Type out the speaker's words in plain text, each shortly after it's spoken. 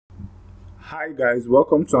Hi guys,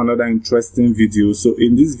 welcome to another interesting video. So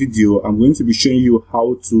in this video I'm going to be showing you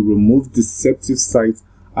how to remove deceptive sites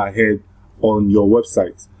ahead on your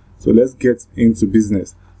website. So let's get into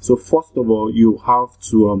business. So first of all, you have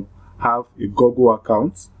to have a Google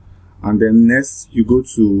account, and then next you go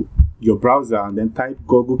to your browser and then type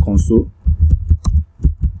Google Console.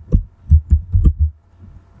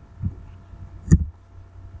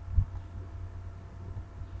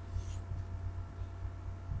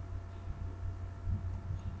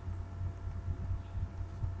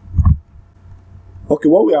 Okay,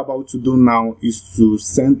 what we're about to do now is to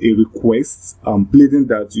send a request pleading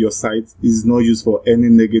that your site is not used for any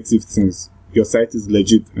negative things. Your site is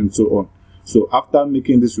legit and so on. So after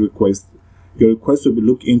making this request, your request will be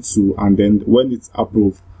looked into, and then when it's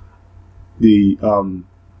approved, the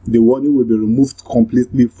warning will be removed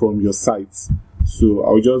completely from your site. So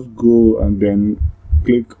I'll just go and then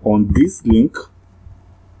click on this link.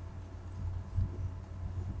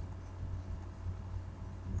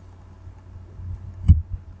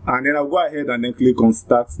 And then I'll go ahead and then click on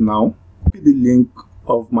Start Now. Copy the link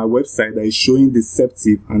of my website that is showing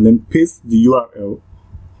Deceptive and then paste the URL.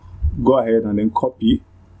 Go ahead and then copy.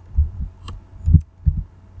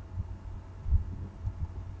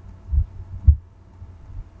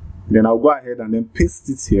 Then I'll go ahead and then paste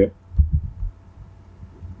it here.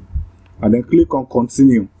 And then click on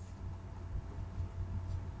Continue.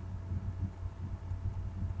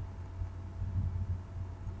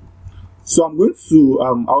 So I'm going to,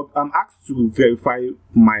 I'm asked to verify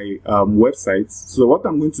my website. So what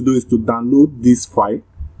I'm going to do is to download this file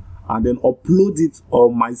and then upload it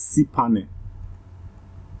on my cPanel.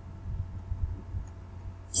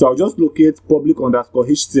 So I'll just locate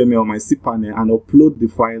public_HTML on my cPanel and upload the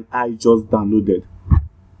file I just downloaded.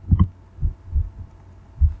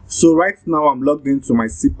 So right now I'm logged into my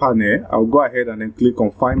cPanel. I'll go ahead and then click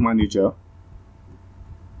on File Manager.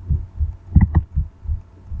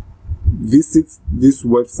 Visit this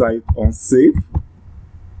website on Save.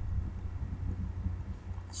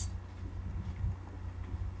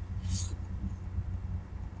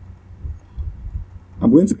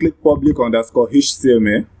 I'm going to click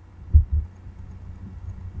public_HTML.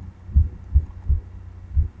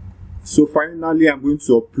 So finally, I'm going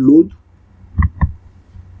to upload.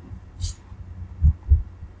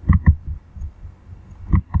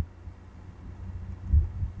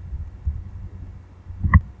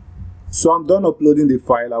 So I'm done uploading the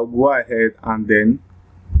file. I'll go ahead and then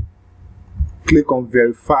click on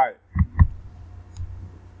Verify.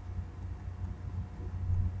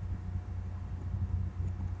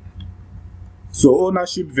 So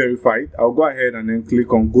ownership verified. I'll go ahead and then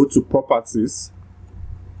click on Go to Properties.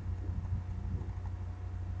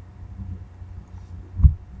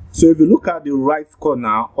 So if you look at the right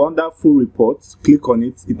corner under Full Reports, click on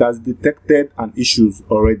it. It has detected an issue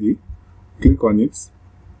already. Click on it.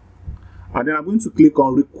 And then I'm going to click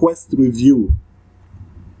on Request Review.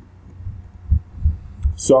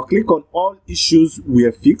 So I'll click on All Issues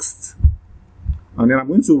Were Fixed. And then I'm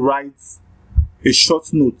going to write a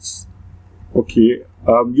short note. Okay,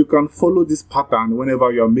 you can follow this pattern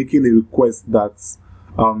whenever you are making a request that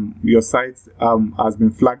your site has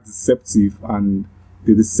been flagged deceptive and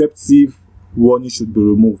the deceptive warning should be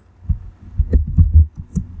removed.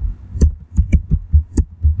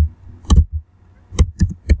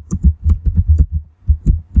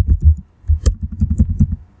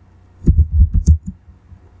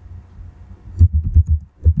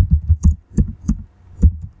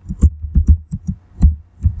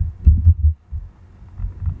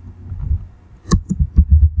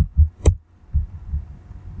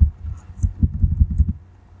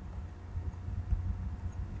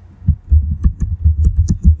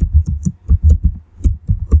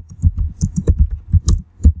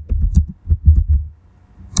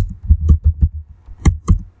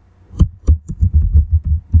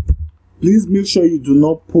 Please make sure you do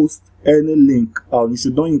not post any link. You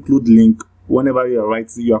should not include link whenever you are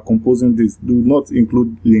writing, you are composing this. Do not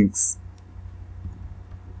include links.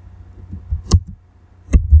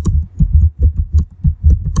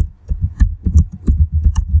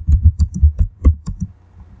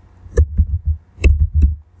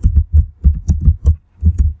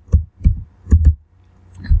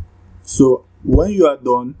 So when you are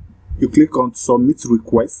done, you click on Submit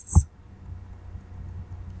Requests.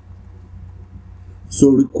 So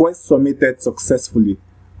request submitted successfully.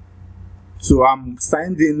 So I'm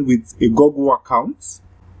signed in with a Google account.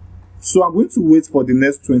 So I'm going to wait for the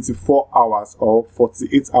next 24 hours or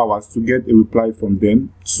 48 hours to get a reply from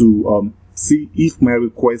them to see if my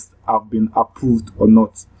requests have been approved or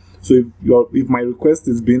not. So if my request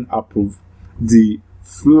is being approved, the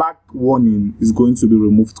flag warning is going to be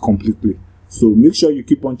removed completely. So make sure you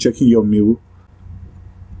keep on checking your mail.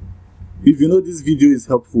 If you know this video is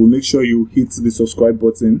helpful, make sure you hit the subscribe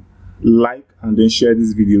button, like, and then share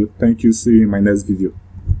this video. Thank you. See you in my next video.